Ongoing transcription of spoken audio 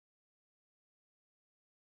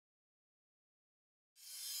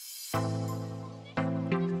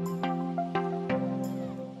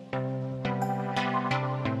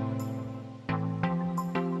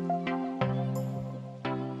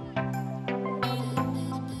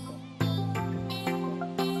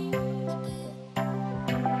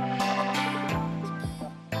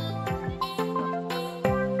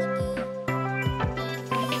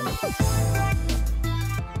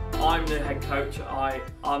I'm the head coach.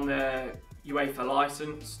 I'm UEFA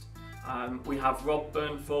licensed. We have Rob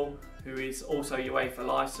Burnful, who is also UEFA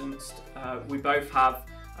licensed. We both have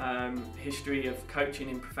history of coaching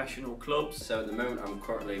in professional clubs. So at the moment I'm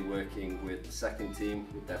currently working with the second team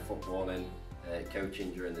with their footballing,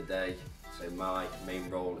 coaching during the day. So my main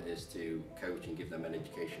role is to coach and give them an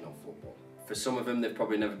education on football. For some of them, they've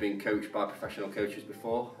probably never been coached by professional coaches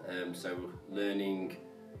before, so learning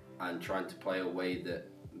and trying to play a way that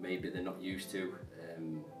maybe they're not used to,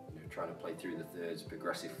 trying to play through the thirds,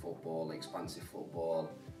 progressive football, expansive football,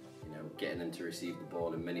 getting them to receive the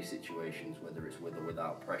ball in many situations, whether it's with or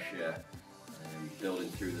without pressure, building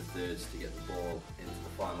through the thirds to get the ball into the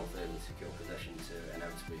final third and secure possession to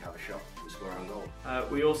inevitably have a shot and score on goal.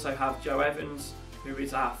 We also have Joe Evans, who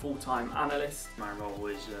is our full-time analyst. My role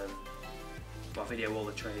is I video all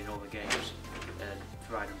the training, all the games, and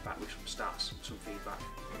provide them back with some stats, some feedback.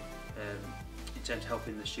 In terms of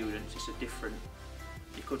helping the students, it's a different,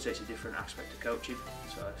 you could say it's a different aspect of coaching.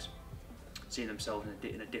 So it's seeing themselves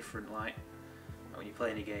in a different light. When you play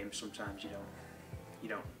any game, sometimes you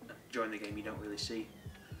don't during the game you don't really see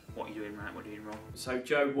what you're doing right, what you're doing wrong. So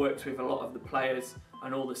Joe works with a lot of the players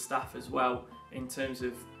and all the staff as well in terms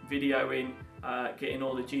of videoing, getting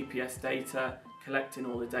all the GPS data, collecting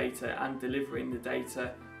all the data and delivering the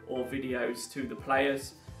data or videos to the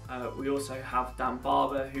players. We also have Dan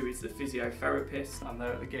Barber, who is the physiotherapist. I'm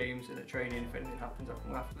there at the games and at training. If anything happens, I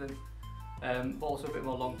can look after them. But also a bit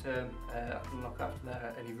more long term, I can look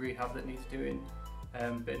after any rehab that needs doing,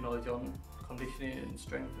 bit of knowledge on conditioning and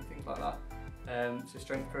strength and things like that. So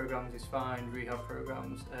strength programs is fine, rehab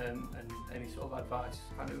programs, and any sort of advice,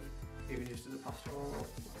 kind of even just as a pastoral role,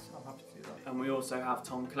 I'm happy to do that. And we also have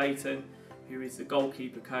Tom Clayton, who is the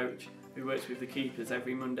goalkeeper coach, who works with the keepers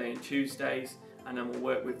every Monday and Tuesdays, and then we'll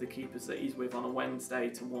work with the keepers that he's with on a Wednesday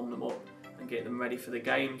to warm them up and get them ready for the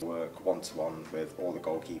games. Work one-to-one with all the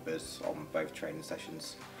goalkeepers on both training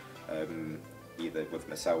sessions, either with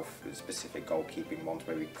myself, specific goalkeeping ones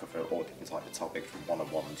where we cover all different types of topics from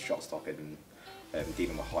one-on-one, shot stopping,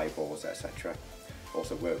 dealing with high balls, etc.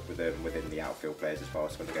 Also work with them within the outfield players as well,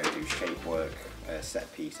 so when they go do shape work,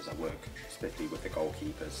 set pieces, I work specifically with the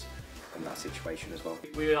goalkeepers in that situation as well.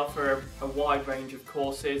 We offer a wide range of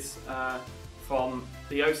courses, from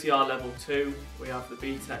the OCR level 2, we have the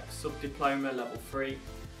BTEC sub-diploma level 3,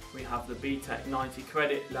 we have the BTEC 90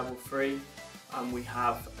 credit level 3, and we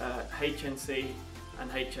have HNC and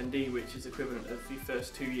HND, which is equivalent of the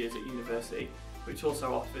first 2 years at university, which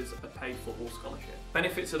also offers a paid football scholarship.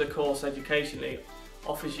 Benefits of the course educationally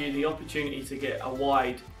offers you the opportunity to get a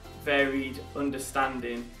wide, varied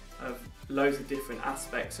understanding of loads of different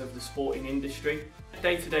aspects of the sporting industry.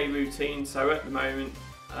 Day-to-day routine, so at the moment,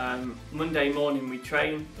 Monday morning we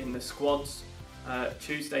train in the squads,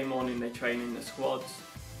 Tuesday morning they train in the squads,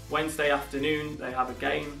 Wednesday afternoon they have a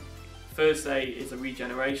game, Thursday is a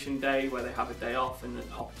regeneration day where they have a day off and an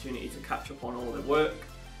opportunity to catch up on all their work,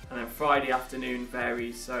 and then Friday afternoon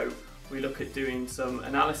varies, so we look at doing some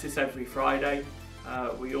analysis every Friday.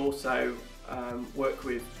 We also work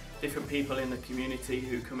with different people in the community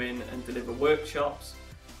who come in and deliver workshops.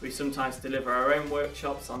 We sometimes deliver our own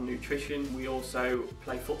workshops on nutrition. We also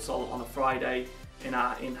play futsal on a Friday in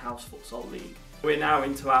our in-house futsal league. We're now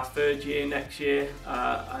into our third year next year,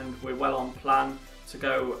 and we're well on plan to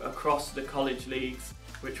go across the college leagues,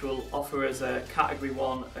 which will offer us a Category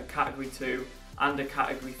 1, a Category 2 and a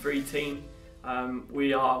Category 3 team.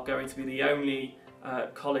 We are going to be the only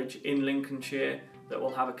college in Lincolnshire that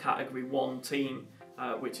will have a Category 1 team,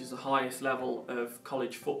 which is the highest level of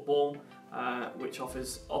college football, which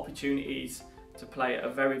offers opportunities to play at a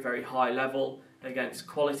very, very high level against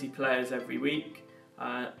quality players every week,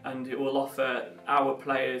 and it will offer our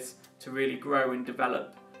players to really grow and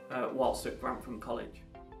develop whilst at Grantham College.